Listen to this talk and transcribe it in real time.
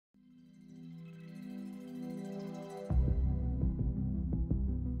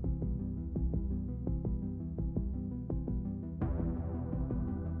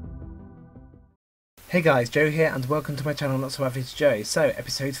Hey guys, Joe here and welcome to my channel Not So Average Joe. So,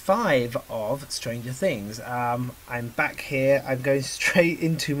 episode 5 of Stranger Things. I'm back here. I'm going straight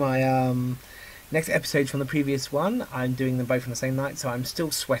into my next episode from the previous one. I'm doing them both on the same night, so I'm still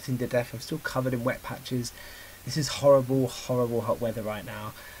sweating to death. I'm still covered in wet patches. This is horrible, horrible hot weather right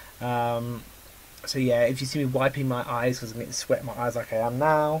now. So yeah, if you see me wiping my eyes because I'm getting sweat in my eyes like I am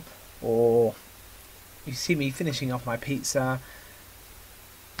now, or you see me finishing off my pizza,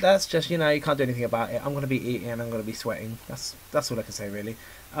 that's just, you can't do anything about it. I'm going to be eating and I'm going to be sweating. That's all I can say, really.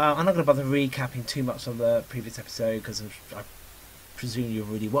 I'm not going to bother recapping too much of the previous episode because I presume you've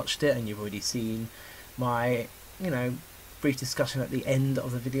already watched it and you've already seen my, brief discussion at the end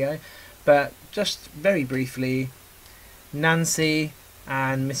of the video. But just very briefly, Nancy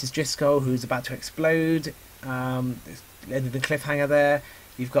and Mrs. Driscoll, who's about to explode, ended the cliffhanger there.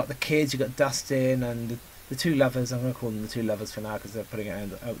 You've got the kids, you've got Dustin and the two lovers. I'm going to call them the two lovers for now because they're putting it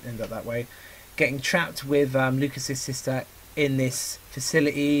end up that way. Getting trapped with Lucas's sister in this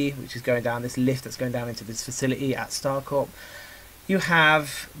facility, which is going down, this lift that's going down into this facility at StarCorp. You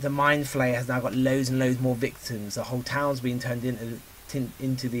have the Mind Flayer has now got loads and loads more victims. The whole town's been turned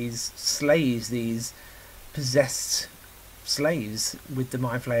into these slaves, these possessed slaves with the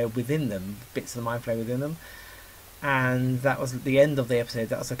Mind Flayer within them, bits of the Mind Flayer within them. And that was the end of the episode.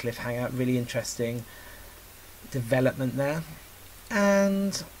 That was a cliffhanger. Really interesting development there.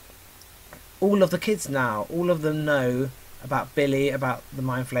 And all of the kids now, all of them know about Billy, about the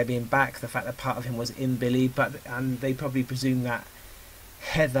Mind Flayer being back, the fact that part of him was in Billy, and they probably presume that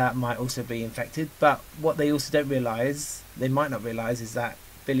Heather might also be infected. But what they also don't realise, they might not realise, is that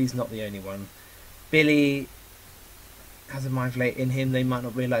Billy's not the only one. Billy has a Mind Flayer in him. They might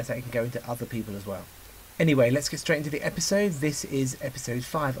not realise that it can go into other people as well. Anyway, let's get straight into the episode. This is episode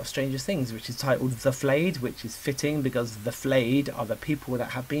 5 of Stranger Things, which is titled The Flayed, which is fitting because the Flayed are the people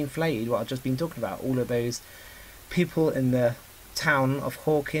that have been flayed, what I've just been talking about. All of those people in the town of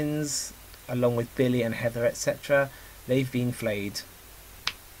Hawkins, along with Billy and Heather, etc., they've been flayed.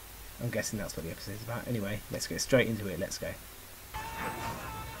 I'm guessing that's what the episode's about. Anyway, let's get straight into it. Let's go.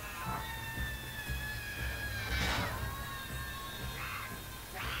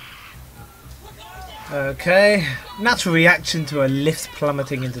 Okay, natural reaction to a lift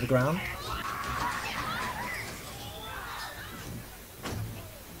plummeting into the ground.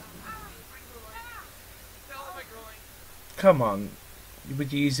 Come on,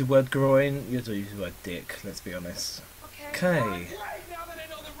 would you use the word groin? You'd use the word dick, let's be honest. Okay.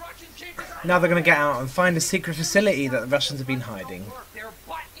 Now they're going to get out and find a secret facility that the Russians have been hiding.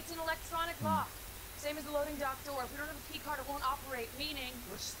 It's an electronic lock. Same as the loading dock door. If we don't have a key card, it won't operate, meaning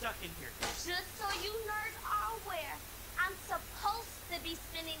we're stuck in here. Just so you nerds are aware, I'm supposed to be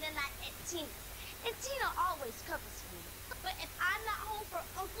spending the night at Tina's. And Tina always covers for me. But if I'm not home for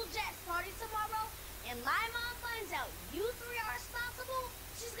Uncle Jack's party tomorrow, and my mom finds out you three are responsible,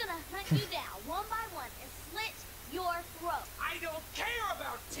 she's gonna hunt you down one by one and slit your throat. I don't care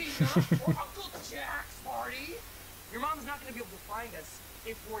about Tina or Uncle Jack's party. Your mom's not gonna be able to find us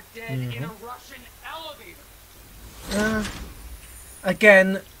if we're dead in a Russian elevator.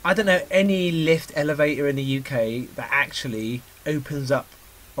 Again, I don't know any lift elevator in the UK that actually opens up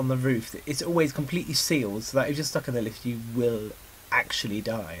on the roof. It's always completely sealed, so that if you're stuck in the lift, you will actually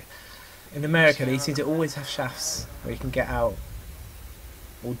die. In America, they seem to always have shafts where you can get out,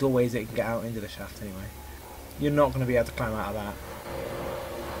 or doorways that you can get out into the shaft anyway. You're not going to be able to climb out of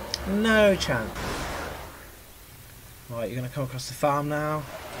that. No chance. Right, you're going to come across the farm now.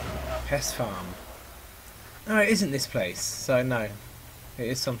 Pest farm. No, it isn't this place, so no. It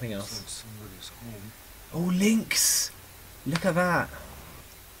is something else. Oh, lynx! Look at that.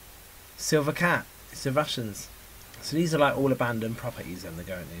 Silver cat. It's the Russians. So these are like all abandoned properties then they're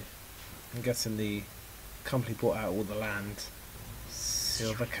going to. I'm guessing the company bought out all the land.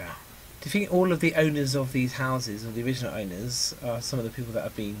 Silver cat. Do you think all of the owners of these houses, or the original owners, are some of the people that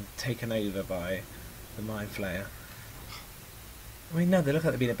have been taken over by the Mind Flayer? I mean, no, they look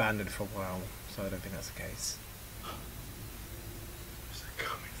like they've been abandoned for a while, so I don't think that's the case. Where's that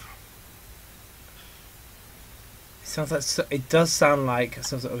coming from? It sounds like it does sound like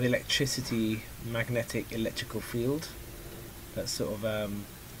some sort of electricity, magnetic, electrical field. That's sort of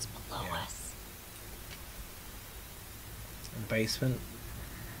it's below us. a basement.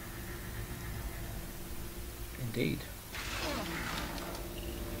 Indeed.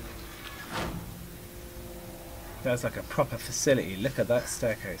 That's like a proper facility. Look at that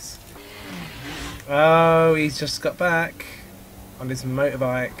staircase. Oh, he's just got back on his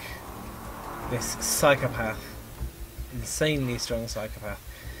motorbike. This psychopath. Insanely strong psychopath.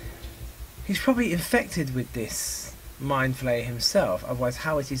 He's probably infected with this mind flay himself. Otherwise,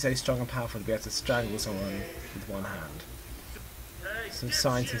 how is he so strong and powerful to be able to strangle someone with one hand? Some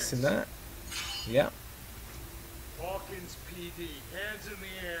scientists in there. Yep. Hawkins PD, hands in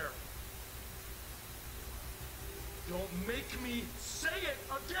the air. Don't make me say it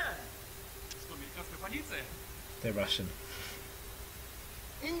again. They're Russian.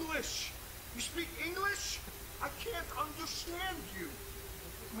 English. You speak English? I can't understand you.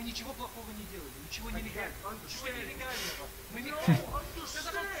 Мы ничего плохого не делали, ничего I нелегального. can't understand. Мы не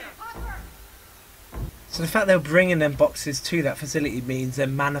Understand. So the fact they're bringing them boxes to that facility means they're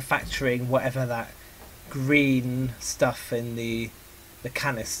manufacturing whatever that green stuff in the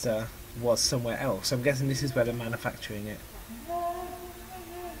canister was somewhere else. I'm guessing this is where they're manufacturing it.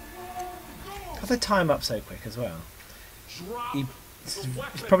 How they tie him up so quick as well? It's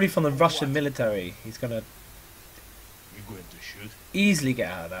probably from the Russian military. He's gonna You going to shoot? easily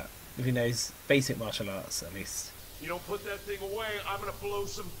get out of that if he knows basic martial arts at least. You don't put that thing away, I'm gonna blow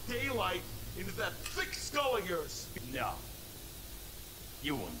some daylight into that thick skull of yours. No.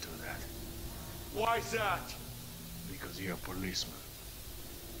 You won't do that. Why's that? Because you're a policeman.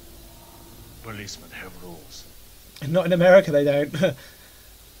 Policemen have rules. Not in America, they don't.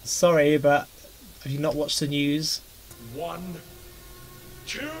 Sorry, but have you not watched the news? 1,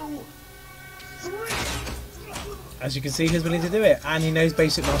 2, 3. As you can see, he's willing to do it, and he knows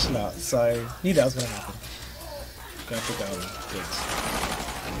basic martial arts, so knew that was going to happen. Grab the gun. Good.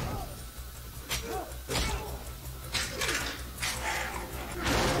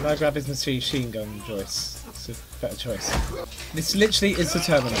 And I grab his machine gun, Joyce. It's a better choice. This literally is the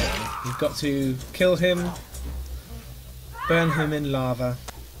Terminator. You've got to kill him, burn him in lava.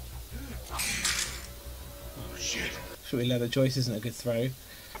 Oh shit. Should we leather? Joyce isn't a good throw.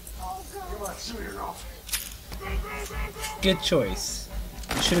 Come on, shoot it off. Good choice.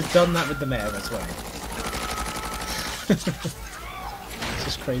 You should have done that with the mayor as well. It's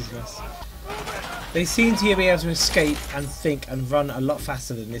just craziness. They seem to be able to escape and think and run a lot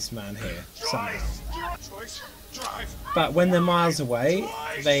faster than this man here. Somehow. Drive. But when they're miles away,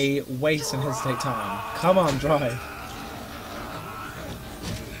 they waste and hesitate time. Come on, drive.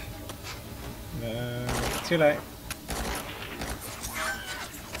 No, too late.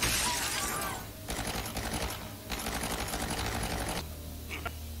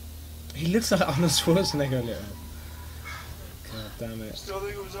 He looks like Arnold Schwarzenegger a little. God damn it. Still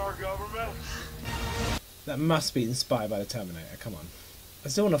think it was our government? That must be inspired by the Terminator, come on. I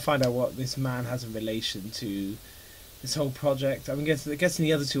still want to find out what this man has in relation to this whole project. I mean, guessing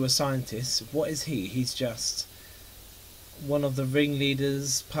the other two are scientists. What is he? He's just one of the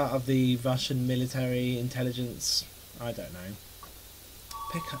ringleaders, part of the Russian military intelligence. I don't know.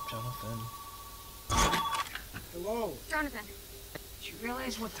 Pick up, Jonathan. Hello. Jonathan, Do you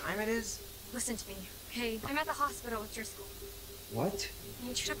realize what time it is? listen to me. Hey, I'm at the hospital with your school. What? I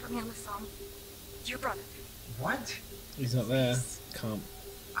need you to put me on the phone. Your brother. What? He's not there. Can't.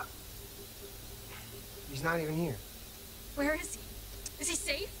 He's not even here. Where is he? Is he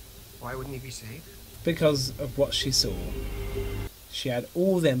safe? Why wouldn't he be safe? Because of what she saw. She had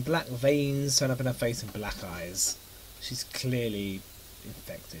all them black veins sewn up in her face and black eyes. She's clearly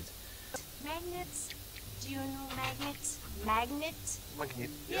infected. Magnets? Do you know magnets? Magnet? Magnet.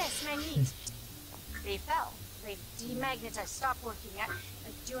 Yes, magnet. They fell. They demagnetized, stopped working.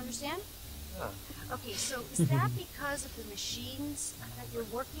 Do you understand? Yeah. Okay, so is that because of the machines that you're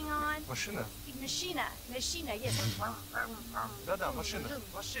working on? Машина. Machina, yes. Да-да, машина.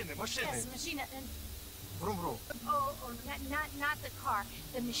 Машины, машины. Yes, machina. And Vroom-vroom. oh, not the car.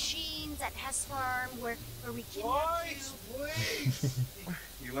 The machines at Hess Farm where we kidnapped you. Please.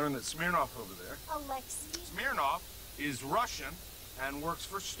 You learned that Smirnov over there. Alexei. Smirnov is Russian and works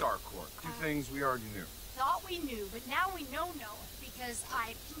for Starcourt. Two things we already knew. Thought we knew, but now we know because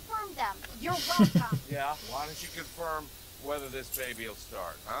I confirmed them. You're welcome. Yeah? Why don't you confirm whether this baby will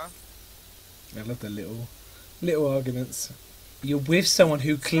start, huh? I love the little arguments. You're with someone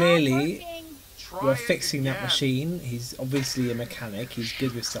who clearly were fixing that machine. He's obviously a mechanic. He's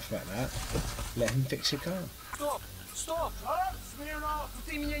good with stuff like that. Let him fix your car. Стоп! Стоп! Smirnov!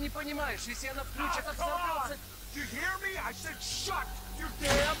 Ты меня не понимаешь. Если она включит, Come on! Do you hear me? I said shut! You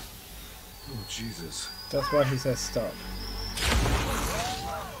damn! Oh, Jesus. That's why he says stop.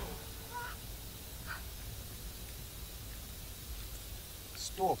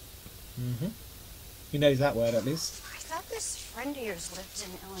 Стоп! He knows that word at least. I thought this friend of yours lived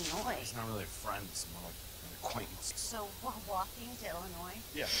in Illinois. It's not really a friend, it's more like an acquaintance. So we're walking to Illinois.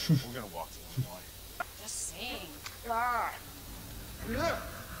 Yeah, we're gonna walk to Illinois. Just saying. God.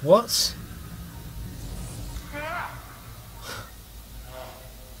 What?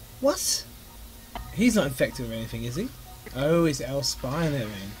 What? He's not infected with anything, is he? Oh, it's El Spine.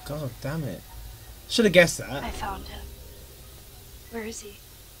 God damn it. Should have guessed I that. found him. Where is he?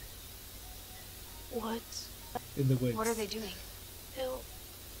 Woods. In the woods. What are they doing?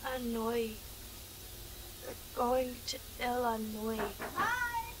 Illinois. They're going to Illinois.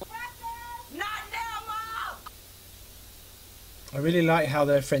 Hi, breakfast! Not now, Mom! I really like how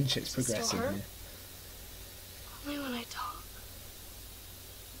their friendship's progressing her? here. Only when I talk.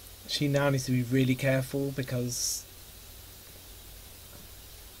 She now needs to be really careful because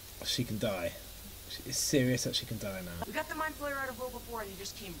she can die. It's serious that she can die now. We got the mind flayer out of roll before and he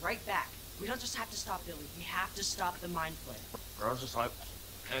just came right back. We don't just have to stop Billy, we have to stop the mind flayer. Girls just like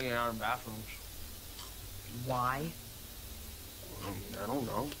hanging out in bathrooms. Why? I don't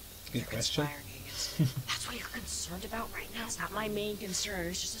know. Good question. That's what you're concerned about right now? It's not my main concern,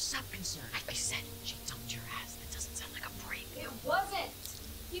 it's just a sub-concern. I said she dumped your ass. That doesn't sound like a break. It wasn't.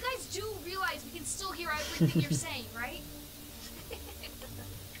 You guys do realize we can still hear everything you're saying, right?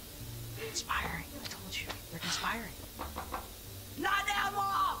 Conspiring. I told you. They're conspiring. Not now,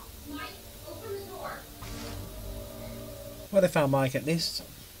 Mom! Mike, open the door. Well, they found Mike at least.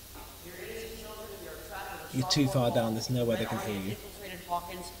 You're too far down, there's no way they can hear you. Infiltrated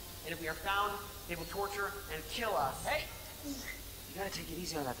Hawkins, and if we are found, they will torture and kill us. Hey! You gotta take it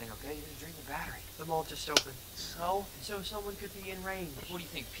easy on that thing, okay? You're gonna drain the battery. The mall just opened. So? So someone could be in range. What do you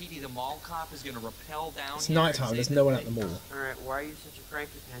think, Petey the mall cop is gonna rappel down It's here night and time, say there's that no one they- at the mall. Alright, why are you such a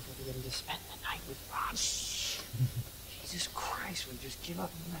cranky pants after getting to spend the night with Rob? Jesus Christ, we just give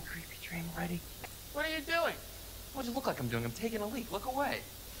up on that creepy dream already? What are you doing? What does it look like I'm doing? I'm taking a leak. Look away.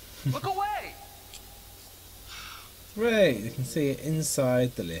 Look away! Right, you can see it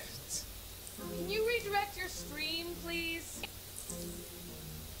inside the lift. Can you redirect your stream, please?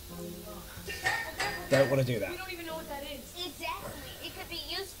 Don't want to do We that. don't even know what that is. Exactly. It could be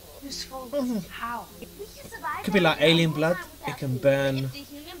useful. Useful. How? We can survive. Could be like that alien whole blood. time It without can food. burn If the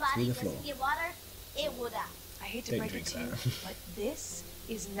human body through the doesn't floor. get water, it will die. I hate to Don't break drink it to you, that. but this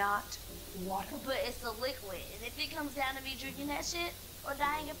is not water. But it's a liquid, and if it comes down to me drinking that shit or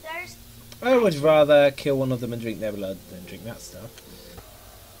dying of thirst, I would rather kill one of them and drink their blood than drink that stuff.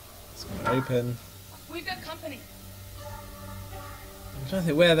 It's going to open. We've got company. I'm trying to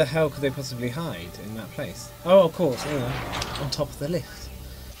think, where the hell could they possibly hide in that place? Oh, of course, you know, on top of the lift.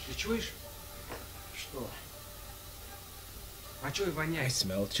 Ты чуешь? Что? А чё и I воняет?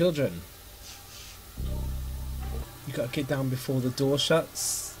 smell children. You got to get down before the door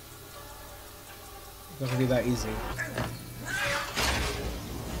shuts. Not gonna be that easy.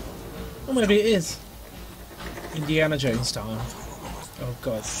 Or maybe it is. Indiana Jones style. Oh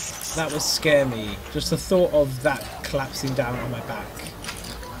god, that would scare me. Just the thought of that collapsing down on my back.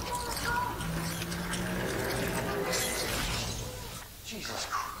 Jesus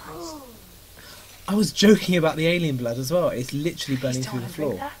Christ. I was joking about the alien blood as well. It's literally burning Please through don't the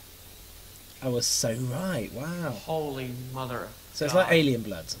drink floor. that. I was so right. Wow. Holy mother. So it's like alien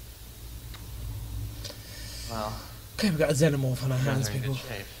blood. Well, Okay, we've got a xenomorph on our hands, they're in people.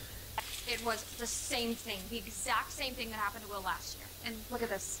 good shape. It was the same thing, the exact same thing that happened to Will last year. And look at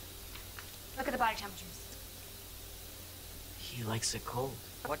this. Look at the body temperatures. He likes it cold.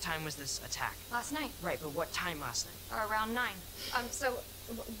 What time was this attack? Last night, Right, but what time last night? or around 9. So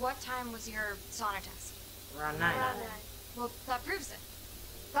what time was your sauna test? Around 9. Well, that proves it.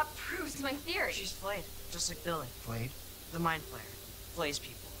 That proves my theory. She's Flayed, just like Billy. Flayed? The mind flayer. Flays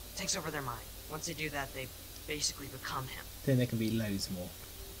people. Takes over their mind. Once they do that, they basically become him. Then there can be loads more.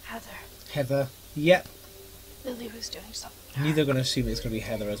 Heather. Heather. Yep. Lily was doing something. I knew they were going to assume it's going to be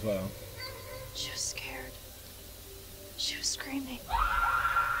Heather as well. She was scared. She was screaming.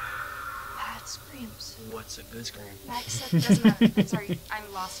 Bad screams. What's a good scream? Max said, doesn't matter. I'm sorry,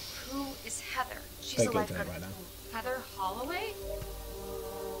 I'm lost. Who is Heather? She's Very a good lifeguard right at now. the pool. Heather Holloway?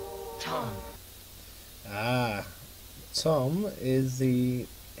 Tom. Ah. Tom is the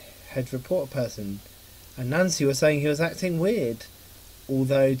head report person. And Nancy was saying he was acting weird.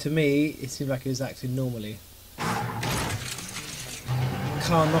 Although, to me, it seemed like he was acting normally.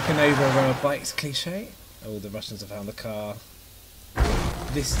 Car knocking over bikes cliche. Oh, the Russians have found the car.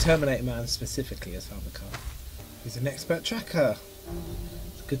 This Terminator man specifically has found the car. He's an expert tracker.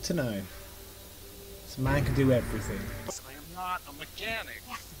 It's good to know. This man can do everything. I am not a mechanic.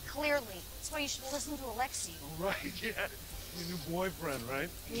 Yeah, clearly. That's why you should listen to Alexei. Right, yeah. Your new boyfriend, right?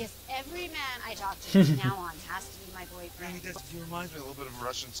 Yes, every man I talk to from now on has to be my boyfriend. He reminds me a little bit of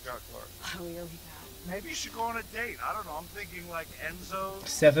Russian Scott Clark. Oh, here we go. Maybe you should go on a date. I don't know. I'm thinking like Enzo.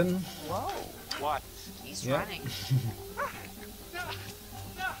 7. Whoa. What? He's Yeah. running.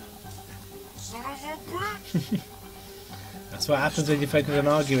 Son of a bitch! That's That's what happens when you focus on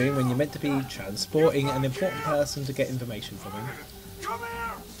arguing when you're meant to be transporting an important person to get information from him. Come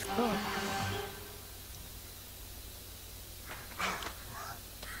here!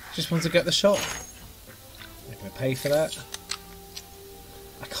 Just want to get the shot. They're going to pay for that.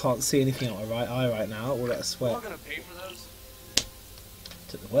 I can't see anything out of my right eye right now. All that I'm sweat. not gonna pay for those.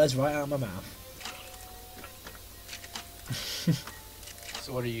 Took the words right out of my mouth.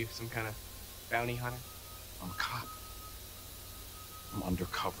 So what are you, some kind of bounty hunter? I'm a cop. I'm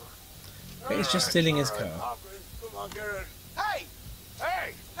undercover. But he's just stealing his All car. right, hop in. Come on, get in. Hey!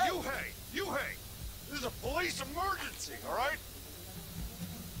 Hey! You hey! You hey! This is a police emergency, all right?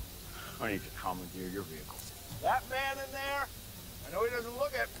 I need to commandeer your vehicle. That man in there, I know he doesn't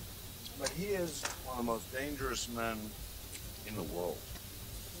look it, but he is one of the most dangerous men in the world.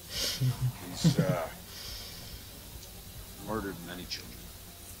 He's murdered many children.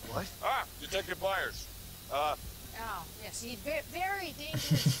 What? Ah, Detective Byers. Oh, yes, he's very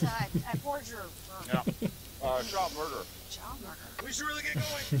dangerous forger. Yeah. Child murderer. Child murder. We should really get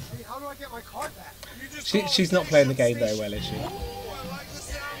going. Hey, how do I get my card back? You just call She's the not playing the game station. very well, is she? Ooh, I like the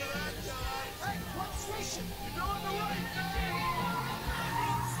sound of that, John. Hey, what station? You're doing the right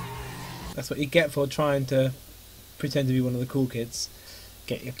thing. That's what you get for trying to pretend to be one of the cool kids.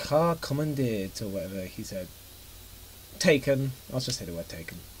 Get your car commandeered, or whatever he said. Taken. I'll just say the word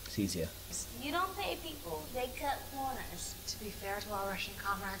taken. It's easier. You don't pay people, they cut corners. To be fair to our Russian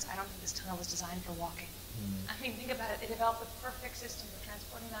comrades, I don't think this tunnel was designed for walking. I mean, think about it. They developed the perfect system for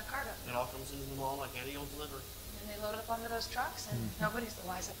transporting that cargo. It all comes into the mall like any old delivery. And they load it up onto those trucks, and nobody's the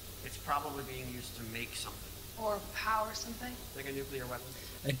wiser. It's probably being used to make something, Or power something. like a nuclear weapon.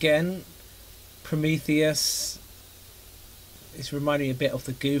 Again, Prometheus. It's reminding me a bit of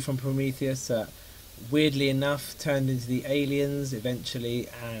the goo from Prometheus that, weirdly enough, turned into the aliens eventually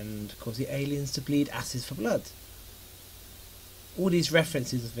and caused the aliens to bleed asses for blood. All these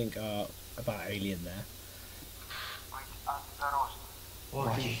references, I think, are about Alien there.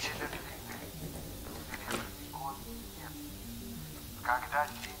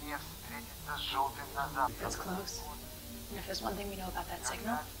 That's close. And if there's one thing we know about that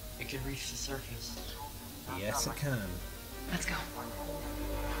signal, It could reach the surface. Yes, it can. let's go.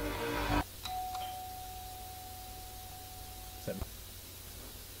 So,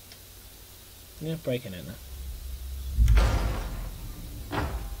 yeah, breaking it now.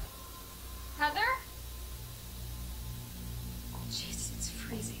 Heather? Jeez, it's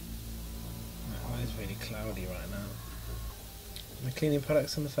freezing. My eye's really cloudy right now. The cleaning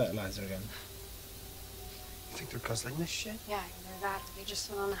products and the fertilizer again. You think they're guzzling this shit? Yeah, they're that. They just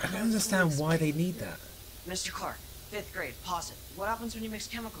went on a I don't understand why they need that. Mr. Clark, 5th grade, pause it. What happens when you mix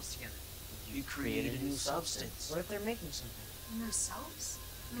chemicals together? You created a new substance. What if they're making something? themselves.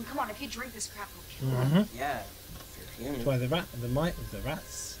 I mean, come on, if you drink this crap, we'll kill you. Yeah, if you're That's human. why the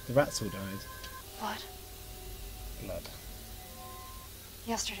rats all died. Blood. Blood.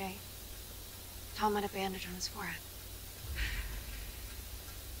 Yesterday, Tom had a bandage on his forehead.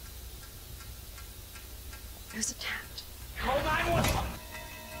 It was attacked. Call 911.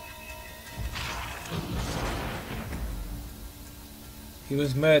 He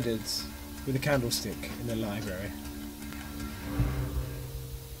was murdered with a candlestick in the library.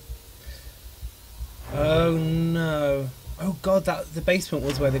 Oh no. Oh god, the basement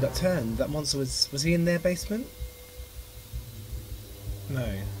was where they got turned. That monster was he in their basement? No.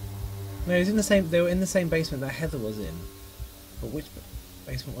 No, he was in the same, they were in the same basement that Heather was in. But which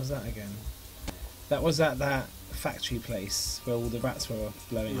basement was that again? That was at that factory place where all the rats were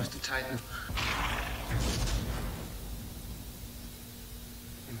blowing up. Must have tightened.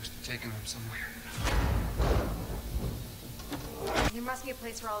 He must have taken them somewhere. There must be a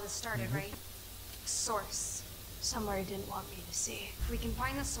place where all this started, right? A source. Somewhere he didn't want me to see. If we can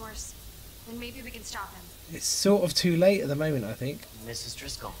find the source, then maybe we can stop him. It's sort of too late at the moment, I think. Mrs.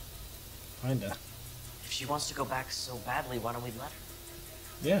 Driscoll, Kinda. if she wants to go back so badly, why don't we let her?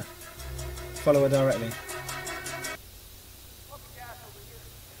 Yeah. Follow her directly. Hey,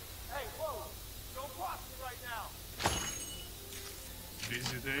 whoa! Don't cross me right now.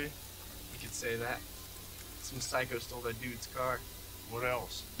 Busy day? You could say that. Some psycho stole that dude's car. What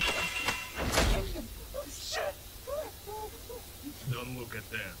else? Shit! Don't look at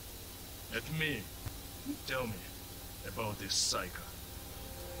them. At me. Tell me about this psycho.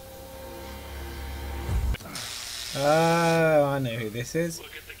 Oh, I know who this is. Look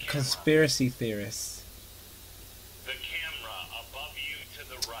at the camera. Conspiracy theorist. The camera above you to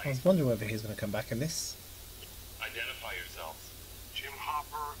the I right. was wondering whether he's going to come back in this. Identify yourselves. Jim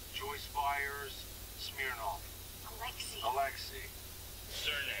Hopper, Joyce Byers, Smirnov. Alexei.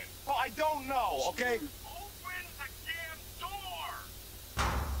 Surname. Oh, I don't know, okay? Open the damn door!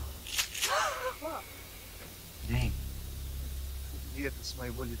 club. Name. И это с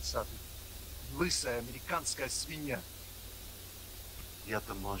моего лица. Лысая американская свинья.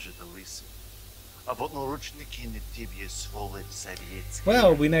 Я-то, может, и лысый. А вот наручники на тебе, сволочь советская.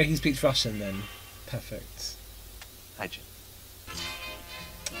 Well, we know he speaks Russian then. Perfect. Hi, Jim.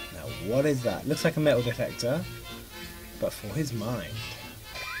 Now, what is that? Looks like a metal detector, but for his mind.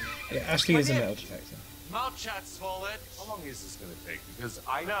 It actually is a metal detector. Mouth chat, swollet. How long is this gonna take? Because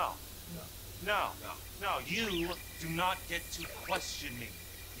I know. No, you do not get to question me.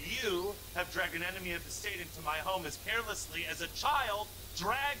 You have dragged an enemy of the state into my home as carelessly as a child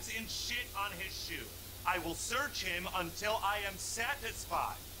drags in shit on his shoe. I will search him until I am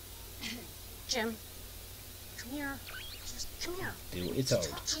satisfied. Jim, come here. Just come here. Do it's old.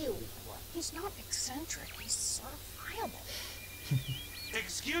 Touch you. He's not eccentric. He's certifiable.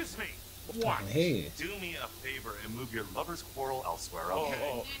 Excuse me. What? Here. Do me a favor and move your lover's quarrel elsewhere, okay?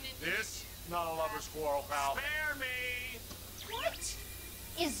 Oh. This not a lover's quarrel, pal. Spare me! What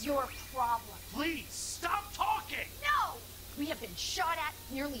is your problem? Please, stop talking! No! We have been shot at,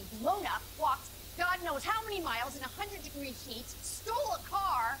 nearly blown up, walked God knows how many miles in 100-degree heat, stole a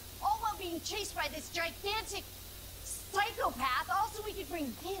car, all while being chased by this gigantic psychopath, all so we could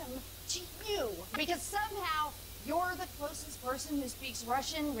bring him to you. Because somehow you're the closest person who speaks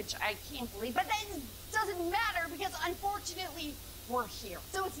Russian, which I can't believe, but that doesn't matter because unfortunately we're here.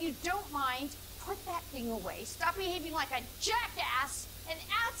 So if you don't mind, put that thing away, stop behaving like a jackass, and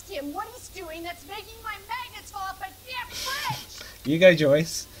ask him what he's doing that's making my magnets fall off my damn fridge! You go,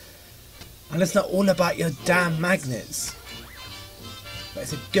 Joyce. And it's not all about your damn magnets. But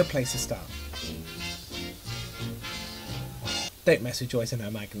it's a good place to start. Don't mess with Joyce and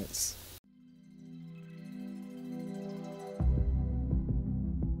her magnets.